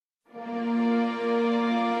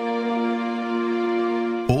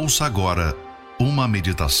Ouça agora uma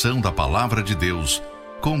meditação da Palavra de Deus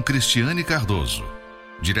com Cristiane Cardoso,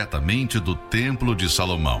 diretamente do Templo de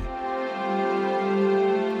Salomão.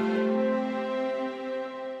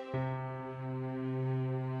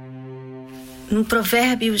 No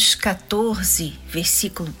Provérbios 14,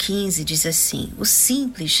 versículo 15, diz assim: o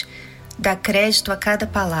simples dá crédito a cada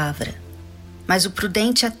palavra, mas o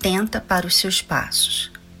prudente atenta para os seus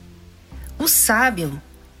passos. O sábio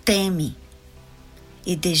teme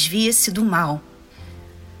e desvia-se do mal.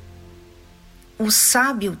 O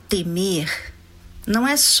sábio temer não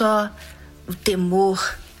é só o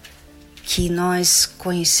temor que nós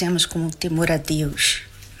conhecemos como temor a Deus,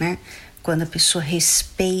 né? Quando a pessoa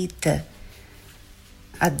respeita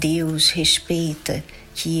a Deus, respeita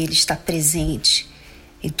que Ele está presente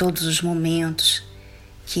em todos os momentos,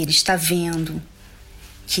 que Ele está vendo,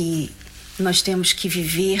 que nós temos que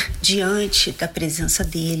viver diante da presença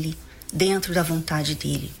dEle, dentro da vontade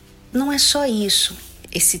dEle. Não é só isso,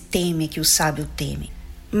 esse teme que o sábio teme,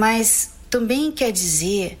 mas também quer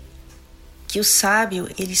dizer que o sábio,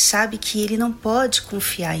 ele sabe que ele não pode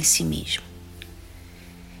confiar em si mesmo.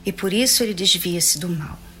 E por isso ele desvia-se do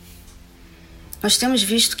mal. Nós temos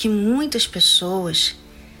visto que muitas pessoas,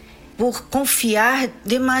 por confiar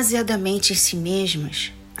demasiadamente em si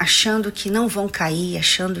mesmas, achando que não vão cair,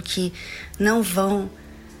 achando que não vão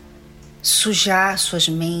sujar suas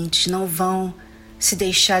mentes, não vão se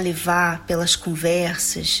deixar levar pelas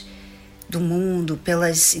conversas do mundo,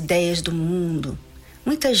 pelas ideias do mundo.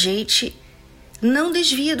 Muita gente não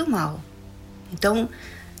desvia do mal. Então,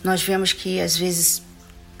 nós vemos que às vezes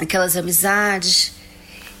aquelas amizades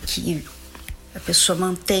que a pessoa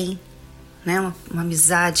mantém, né? Uma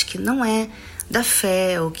amizade que não é da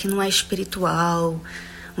fé ou que não é espiritual,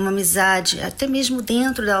 uma amizade até mesmo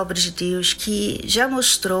dentro da obra de Deus que já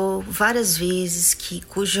mostrou várias vezes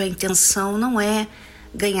cuja intenção não é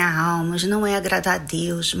ganhar almas, não é agradar a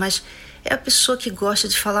Deus, mas é a pessoa que gosta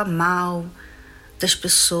de falar mal das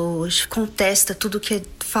pessoas, contesta tudo que é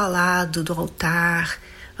falado do altar,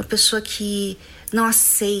 uma pessoa que não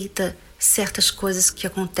aceita certas coisas que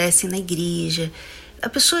acontecem na igreja. A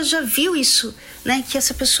pessoa já viu isso, né? Que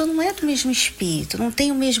essa pessoa não é do mesmo espírito, não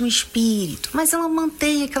tem o mesmo espírito, mas ela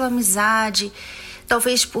mantém aquela amizade,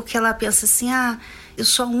 talvez porque ela pensa assim, eu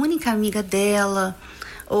sou a única amiga dela,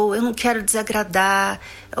 ou eu não quero desagradar,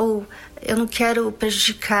 ou eu não quero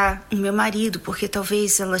prejudicar o meu marido, porque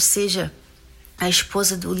talvez ela seja a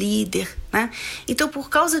esposa do líder, né? Então, por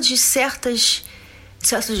causa de certas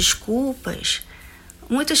desculpas,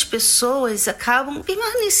 muitas pessoas acabam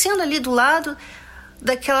permanecendo ali do lado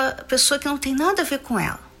daquela pessoa que não tem nada a ver com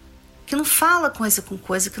ela, que não fala coisa com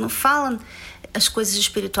coisa, que não fala as coisas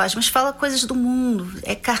espirituais, mas fala coisas do mundo,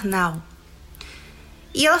 é carnal.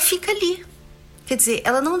 E ela fica ali. Quer dizer,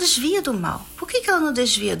 ela não desvia do mal. Por que ela não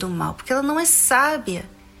desvia do mal? Porque ela não é sábia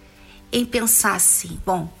em pensar assim,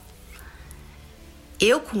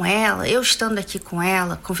 eu com ela, eu estando aqui com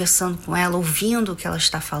ela, conversando com ela, ouvindo o que ela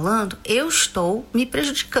está falando, eu estou me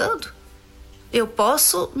prejudicando. Eu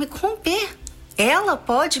posso me corromper. Ela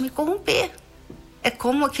pode me corromper. É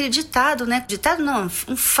como aquele ditado, né? Ditado não,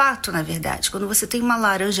 um fato, na verdade. Quando você tem uma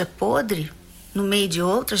laranja podre no meio de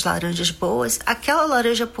outras laranjas boas, aquela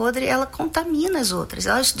laranja podre, ela contamina as outras,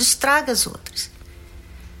 ela estraga as outras.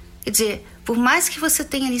 Quer dizer, por mais que você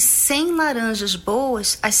tenha ali 100 laranjas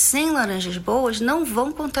boas, as 100 laranjas boas não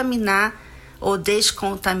vão contaminar ou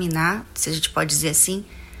descontaminar, se a gente pode dizer assim,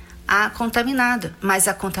 a contaminada. Mas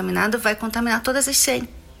a contaminada vai contaminar todas as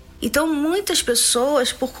 100. Então, muitas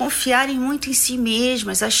pessoas, por confiarem muito em si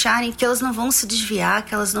mesmas, acharem que elas não vão se desviar,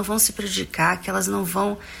 que elas não vão se prejudicar, que elas não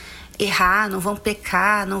vão errar, não vão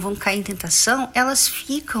pecar, não vão cair em tentação, elas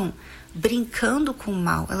ficam brincando com o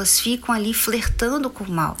mal, elas ficam ali flertando com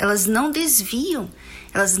o mal, elas não desviam,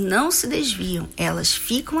 elas não se desviam, elas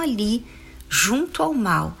ficam ali junto ao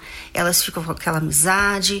mal, elas ficam com aquela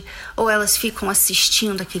amizade, ou elas ficam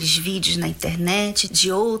assistindo aqueles vídeos na internet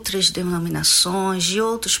de outras denominações, de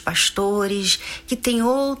outros pastores que têm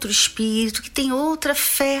outro espírito, que têm outra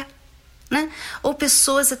fé, né? Ou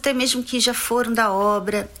pessoas até mesmo que já foram da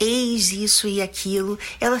obra, eis isso e aquilo,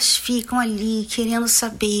 elas ficam ali querendo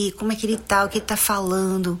saber como é que ele está, o que ele está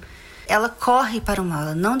falando. Ela corre para o mal,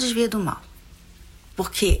 ela não desvia do mal,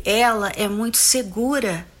 porque ela é muito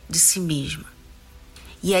segura de si mesma.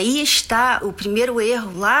 E aí está o primeiro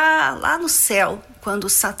erro lá no céu, quando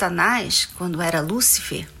Satanás, quando era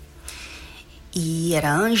Lúcifer e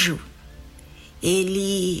era anjo,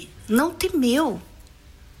 ele não temeu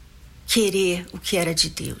querer o que era de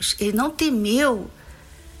Deus. Ele não temeu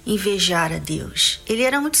invejar a Deus. Ele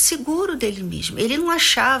era muito seguro dele mesmo. Ele não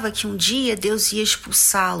achava que um dia Deus ia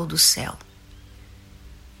expulsá-lo do céu.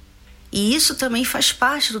 E isso também faz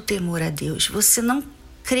parte do temor a Deus. Você não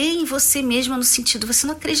crê em você mesma no sentido de você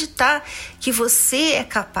não acreditar que você é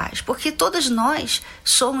capaz. Porque todas nós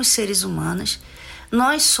somos seres humanos,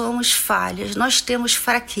 nós somos falhas, nós temos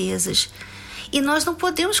fraquezas. E nós não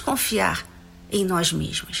podemos confiar em nós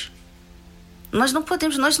mesmos. Nós não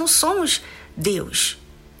podemos, nós não somos Deus.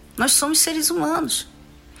 Nós somos seres humanos.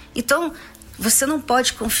 Então, você não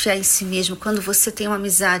pode confiar em si mesmo quando você tem uma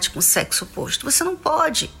amizade com o sexo oposto. Você não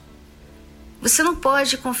pode. Você não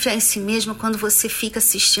pode confiar em si mesmo quando você fica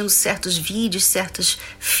assistindo certos vídeos, certos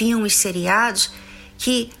filmes, seriados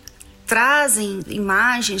que trazem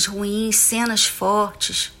imagens ruins, cenas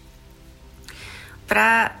fortes,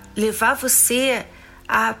 para levar você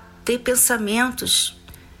a ter pensamentos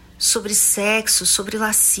sobre sexo, sobre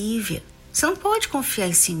lascívia. Você não pode confiar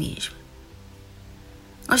em si mesmo.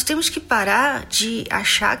 Nós temos que parar de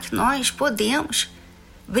achar que nós podemos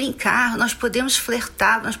brincar, nós podemos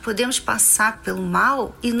flertar, nós podemos passar pelo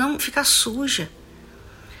mal e não ficar suja.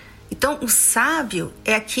 Então, o sábio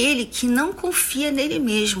é aquele que não confia nele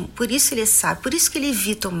mesmo. Por isso ele é sábio, por isso que ele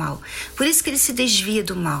evita o mal, por isso que ele se desvia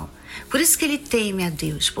do mal, por isso que ele teme a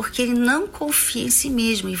Deus, porque ele não confia em si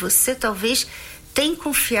mesmo. E você talvez tenha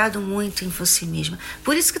confiado muito em você mesma.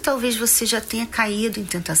 Por isso que talvez você já tenha caído em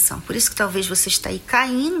tentação. Por isso que talvez você está aí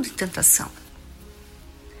caindo em tentação.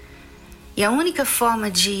 E a única forma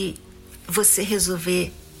de você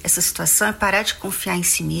resolver essa situação é parar de confiar em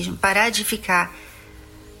si mesmo, parar de ficar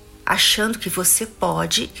achando que você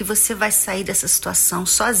pode, que você vai sair dessa situação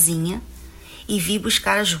sozinha e vir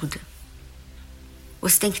buscar ajuda.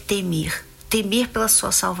 Você tem que temer pela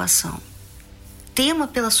sua salvação. Tema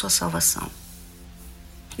pela sua salvação.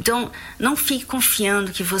 Então, não fique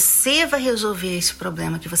confiando que você vai resolver esse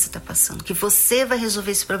problema que você está passando, que você vai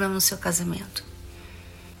resolver esse problema no seu casamento.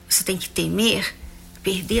 Você tem que temer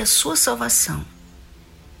perder a sua salvação.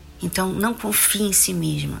 Então, não confie em si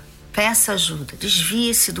mesma. Peça ajuda,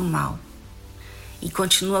 desvie-se do mal. E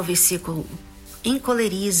continua o versículo: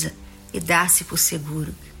 encoleriza e dá-se por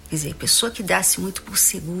seguro. Quer dizer, a pessoa que dá-se muito por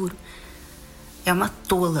seguro é uma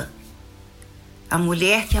tola. A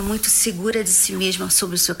mulher que é muito segura de si mesma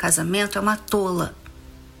sobre o seu casamento é uma tola.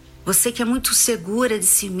 Você que é muito segura de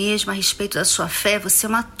si mesma a respeito da sua fé, você é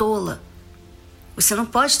uma tola. Você não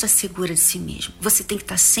pode estar segura de si mesmo. Você tem que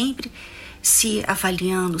estar sempre se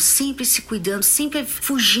avaliando, sempre se cuidando, sempre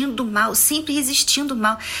fugindo do mal, sempre resistindo ao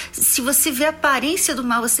mal. Se você vê a aparência do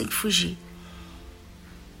mal, você tem que fugir.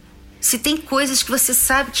 Se tem coisas que você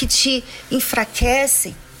sabe que te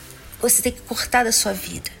enfraquecem, você tem que cortar da sua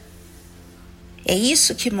vida. É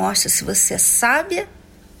isso que mostra se você é sábia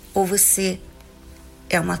ou você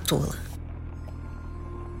é uma tola.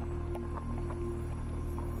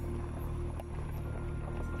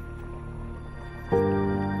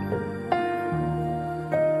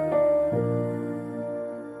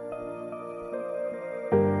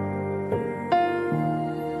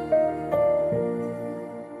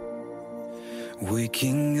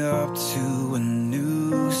 Waking up to a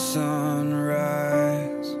new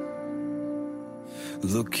sunrise,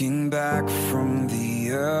 looking back from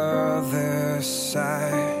the other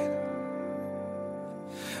side.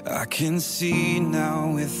 I can see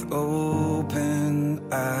now with open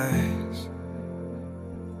eyes,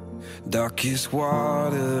 darkest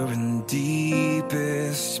water and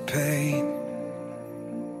deepest pain.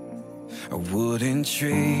 I wouldn't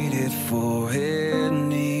trade it for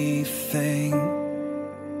anything,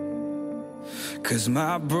 'cause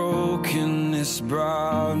my brokenness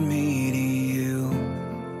brought me to you,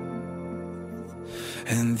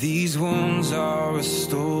 and these wounds are a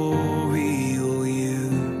story you'll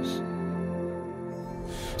use.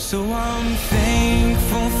 So I'm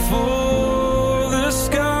thankful for the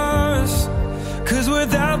scars, 'cause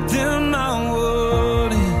without them I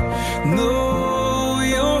wouldn't know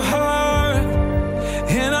your heart,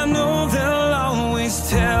 and I know they'll always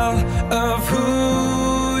tell of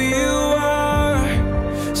who you are.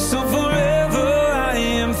 So forever I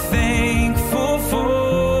am thankful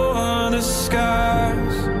for the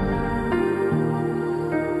scars.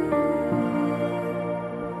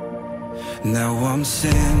 Now I'm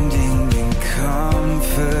standing in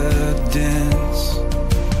confidence,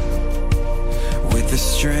 with the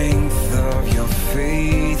strength of your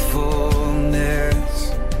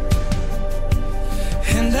faithfulness,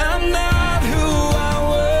 and I'm not who I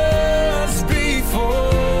was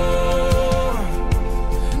before.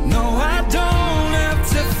 No, I don't have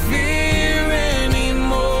to fear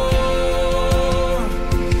anymore.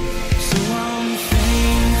 So I'm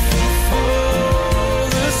thankful for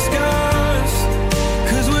the scars,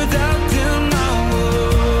 'cause without them I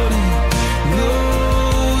wouldn't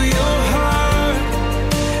know your heart,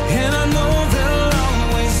 and I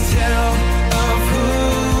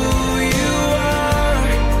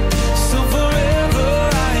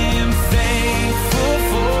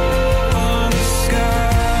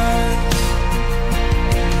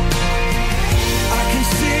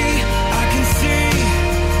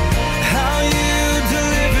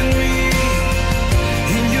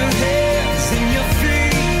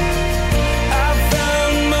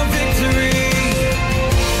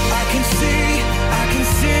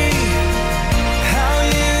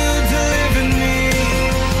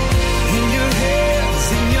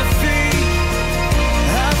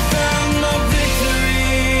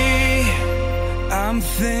I'm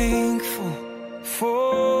thankful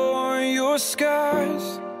for your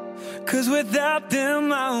scars, 'cause without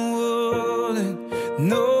them I wouldn't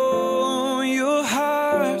know your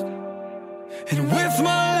heart. And with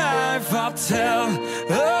my life I'll tell